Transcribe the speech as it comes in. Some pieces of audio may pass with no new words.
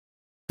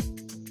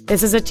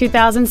This is a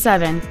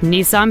 2007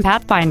 Nissan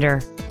Pathfinder.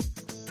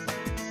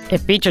 It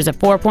features a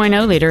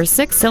 4.0-liter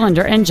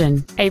six-cylinder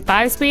engine, a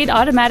 5-speed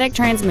automatic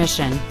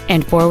transmission,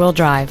 and four-wheel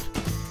drive.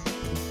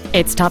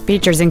 Its top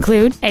features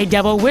include a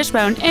double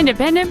wishbone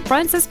independent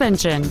front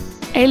suspension,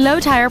 a low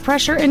tire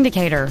pressure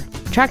indicator,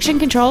 traction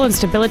control and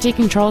stability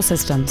control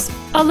systems,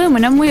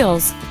 aluminum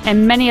wheels,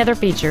 and many other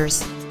features.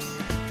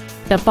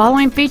 The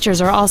following features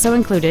are also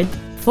included: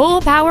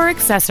 full power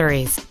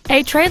accessories,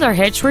 a trailer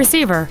hitch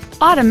receiver,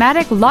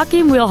 automatic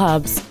locking wheel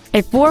hubs,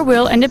 a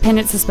four-wheel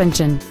independent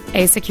suspension,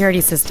 a security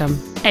system,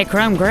 a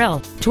chrome grille,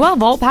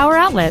 12-volt power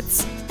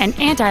outlets, an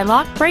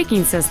anti-lock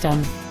braking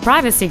system,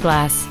 privacy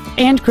glass,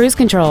 and cruise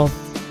control.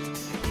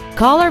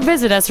 Call or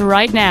visit us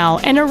right now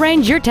and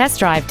arrange your test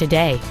drive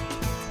today.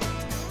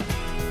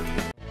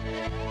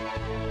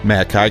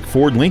 Matt Haik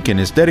Ford Lincoln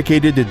is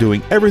dedicated to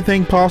doing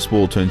everything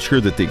possible to ensure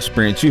that the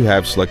experience you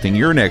have selecting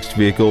your next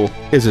vehicle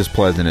is as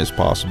pleasant as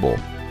possible.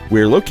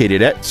 We're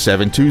located at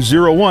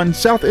 7201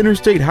 South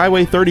Interstate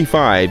Highway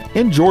 35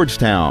 in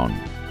Georgetown.